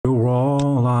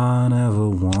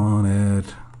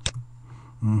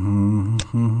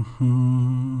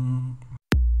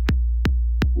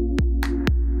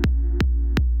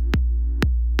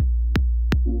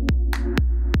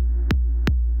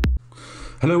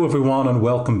Hello everyone and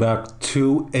welcome back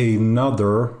to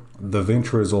another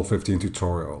DaVinci Resolve 15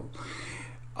 tutorial.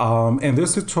 In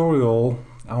this tutorial,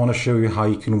 I want to show you how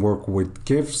you can work with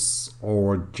Gifs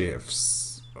or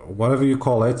GIFs. Whatever you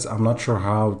call it, I'm not sure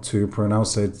how to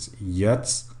pronounce it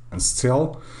yet, and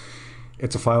still,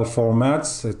 it's a file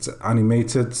format, it's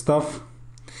animated stuff.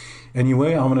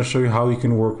 Anyway, I'm going to show you how you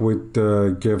can work with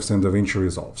GIFs in DaVinci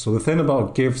Resolve. So the thing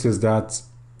about GIFs is that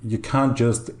you can't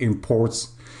just import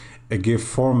a GIF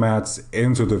format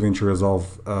into DaVinci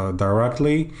Resolve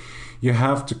directly. You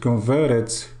have to convert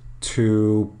it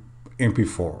to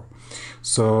MP4.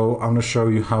 So I'm going to show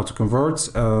you how to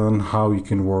convert and how you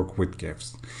can work with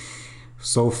GIFs.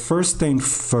 So first thing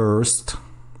first,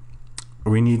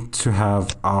 we need to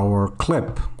have our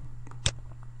clip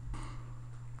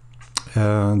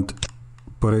and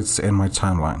put it in my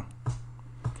timeline.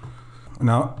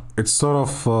 Now it sort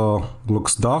of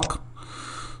looks dark.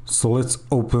 So let's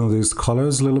open these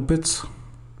colors a little bit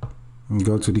and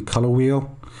go to the color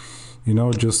wheel,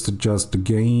 just adjust the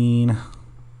gain.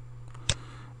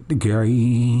 Here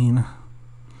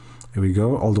we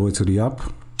go, all the way to the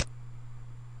up.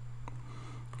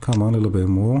 Come on, a little bit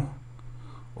more.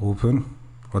 Open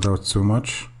without too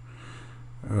much.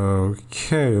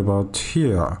 Okay, about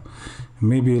here.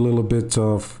 Maybe a little bit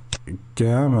of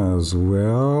gamma as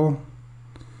well.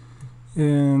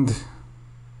 And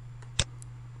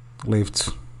left.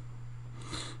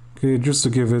 Okay, just to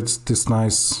give it this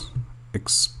nice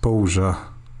exposure.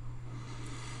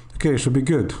 Okay, should be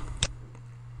good.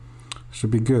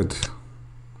 Should be good.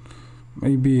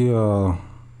 Maybe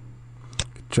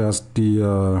just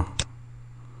the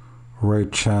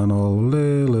right channel a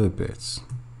little bit.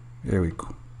 There we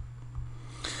go.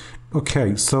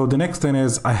 Okay, so the next thing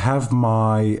is I have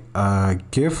my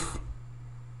GIF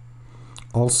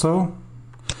also.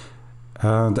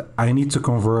 And I need to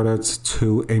convert it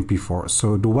to MP4.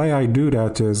 So the way I do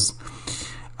that is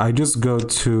I just go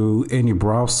to any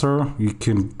browser. You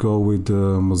can go with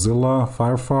Mozilla,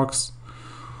 Firefox,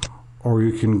 or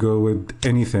you can go with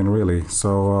anything really.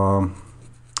 So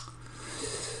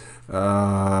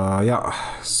yeah,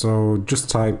 so just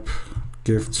type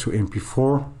GIF to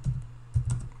MP4.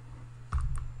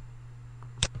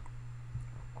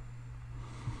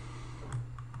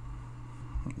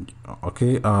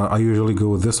 Okay, I usually go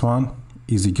with this one,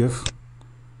 Easy GIF.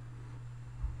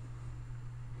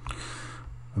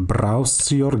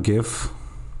 Browse your GIF.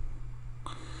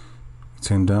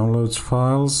 It's in downloads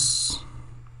files.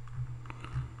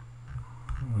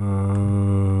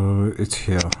 It's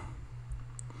here.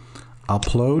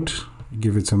 Upload.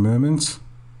 Give it a moment.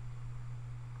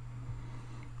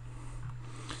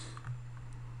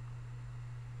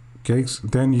 Okay,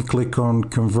 then you click on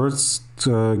Convert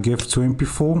GIF to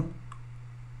MP4.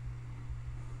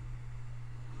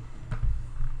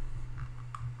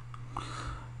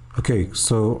 Okay,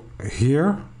 so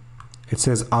here it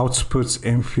says outputs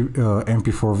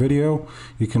MP4 video.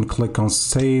 You can click on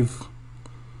save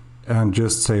and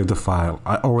just save the file.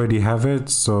 I already have it,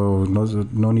 so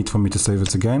no need for me to save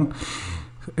it again.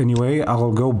 Anyway,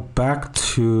 I'll go back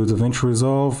to DaVinci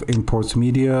Resolve, import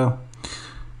media,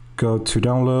 go to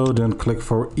download and click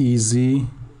for easy.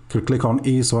 Click on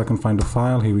E so I can find the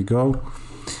file. Here we go.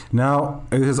 Now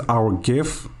it is our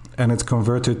GIF and it's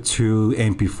converted to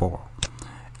MP4.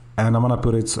 And I'm gonna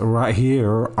put it right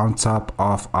here on top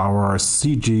of our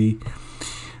CG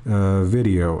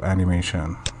video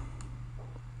animation.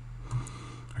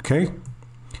 Okay,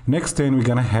 next thing we're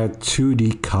gonna head to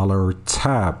the color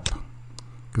tab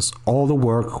because all the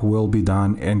work will be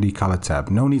done in the color tab.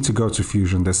 No need to go to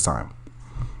Fusion this time.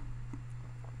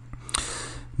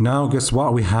 Now guess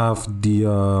what, we have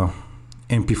the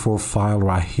MP4 file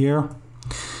right here.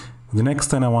 The next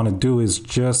thing I want to do is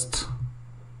just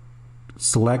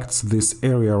select this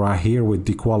area right here with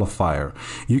the qualifier.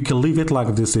 You can leave it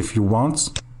like this if you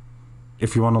want.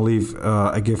 If you want to leave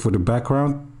a GIF with the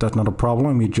background, that's not a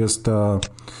problem. You just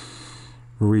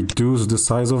reduce the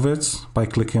size of it by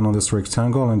clicking on this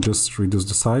rectangle and just reduce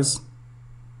the size.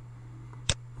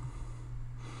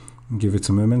 Give it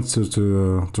a moment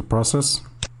to process.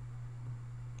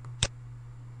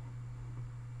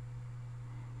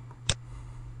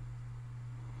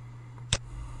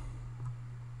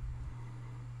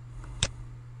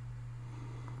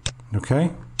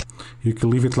 Okay, you can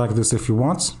leave it like this if you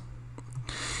want.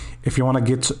 If you want to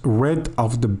get rid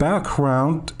of the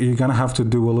background, you're gonna have to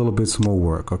do a little bit more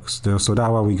work. So that's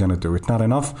how we're gonna do it. Not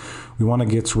enough. We want to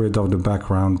get rid of the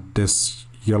background, this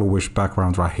yellowish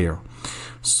background right here.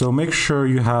 So make sure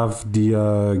you have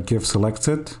the GIF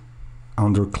selected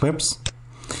under clips.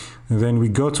 And then we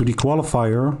go to the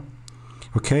qualifier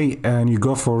Okay, and you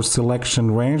go for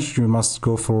selection range. You must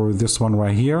go for this one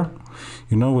right here,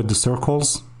 you know, with the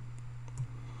circles.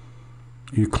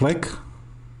 You click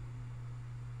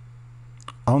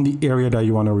on the area that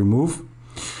you want to remove.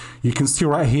 You can see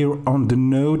right here on the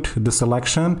node the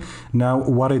selection. Now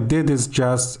what it did is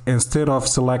just, instead of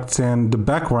selecting the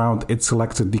background, it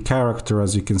selected the character,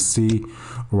 as you can see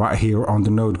right here on the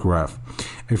node graph.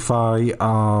 If I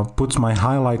put my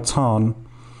highlights on,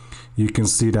 you can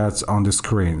see that on the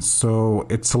screen. So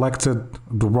it selected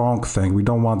the wrong thing. We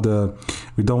don't want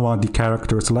the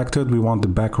character selected, we want the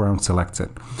background selected.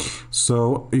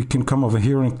 So you can come over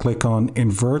here and click on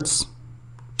invert,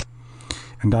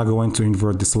 and I'm going to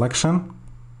invert the selection.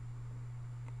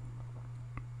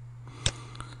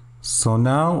 So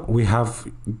now we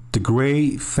have the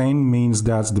gray thing, means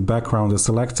that the background is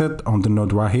selected on the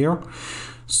node right here.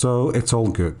 So it's all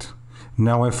good.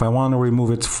 Now if I want to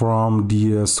remove it from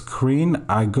the screen,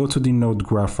 I go to the node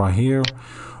graph right here,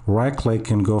 right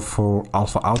click and go for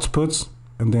alpha output,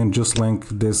 and then just link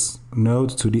this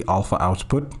node to the alpha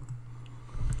output.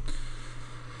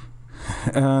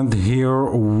 And here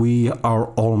we are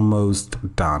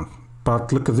almost done.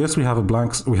 But look at this, we have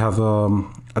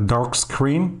a dark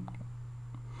screen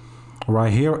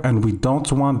right here, and we don't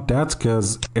want that,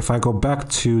 because if I go back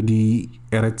to the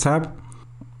edit tab,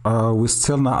 we're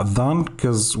still not done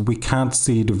because we can't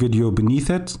see the video beneath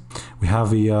it. We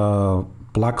have a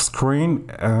black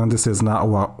screen, and this is not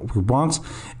what we want,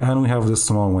 and we have this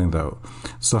small window.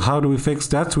 So how do we fix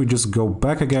that? We just go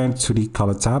back again to the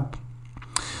color tab.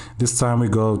 This time we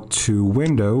go to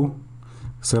window,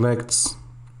 select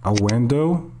a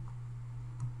window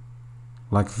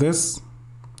like this,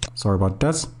 sorry about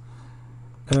that,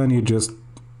 and you just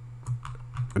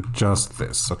adjust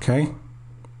this, okay?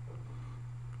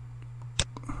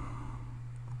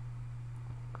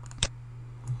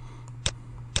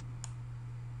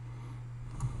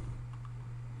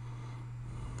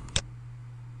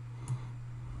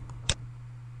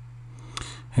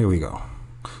 Here we go.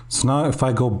 So now if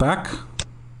I go back,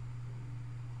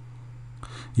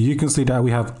 you can see that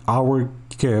we have our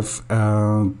GIF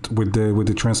with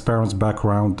the transparent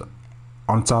background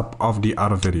on top of the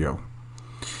other video.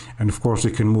 And of course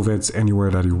you can move it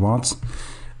anywhere that you want.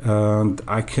 And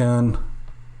I can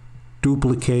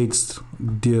duplicate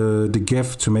the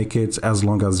GIF to make it as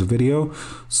long as the video.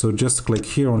 So just click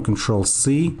here on Control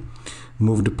C,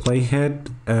 move the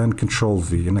playhead, and Control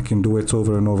V, and I can do it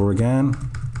over and over again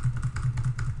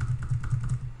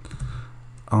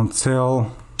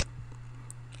until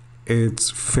it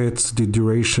fits the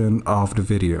duration of the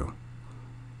video.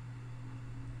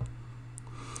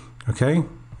 Okay,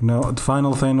 now the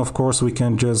final thing, of course, we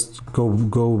can just go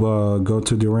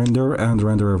to the render and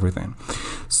render everything.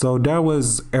 So that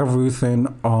was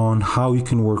everything on how you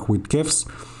can work with GIFs.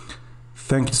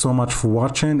 Thank you so much for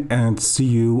watching, and see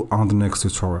you on the next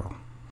tutorial.